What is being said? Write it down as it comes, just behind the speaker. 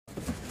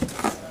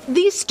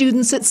These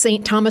students at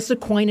St. Thomas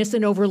Aquinas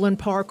in Overland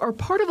Park are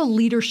part of a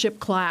leadership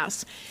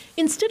class.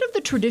 Instead of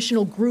the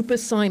traditional group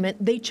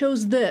assignment, they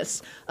chose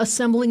this,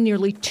 assembling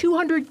nearly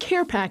 200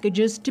 care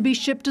packages to be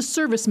shipped to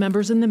service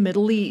members in the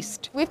Middle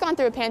East. We've gone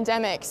through a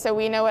pandemic, so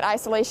we know what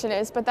isolation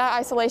is, but that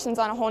isolation's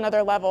on a whole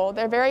nother level.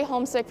 They're very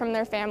homesick from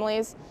their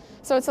families,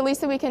 so it's the least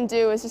that we can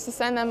do is just to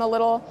send them a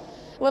little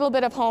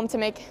bit of home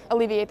to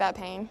alleviate that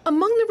pain.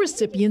 Among the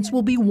recipients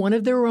will be one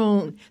of their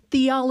own.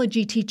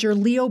 Theology teacher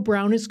Leo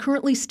Brown is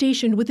currently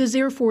stationed with his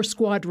Air Force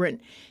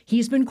squadron.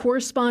 He's been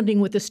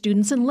corresponding with the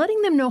students and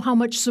letting them know how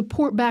much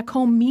support back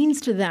home means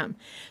to them.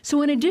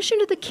 So in addition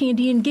to the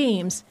candy and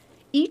games,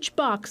 each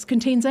box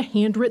contains a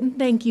handwritten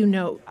thank you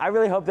note. I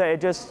really hope that it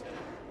just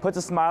puts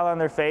a smile on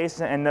their face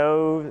and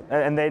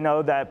they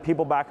know that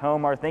people back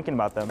home are thinking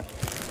about them.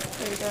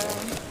 There you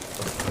go.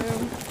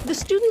 The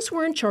students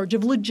were in charge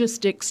of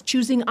logistics,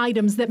 choosing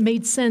items that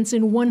made sense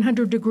in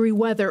 100-degree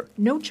weather.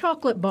 No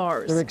chocolate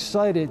bars. They're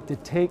excited to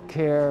take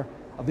care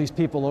of these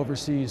people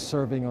overseas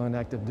serving on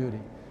active duty.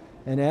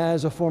 And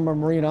as a former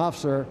Marine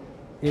officer,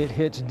 it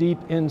hits deep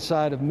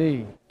inside of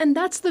me. And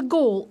that's the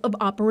goal of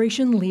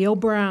Operation Leo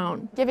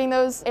Brown. Giving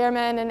those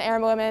airmen and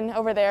airwomen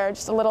over there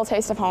just a little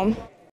taste of home.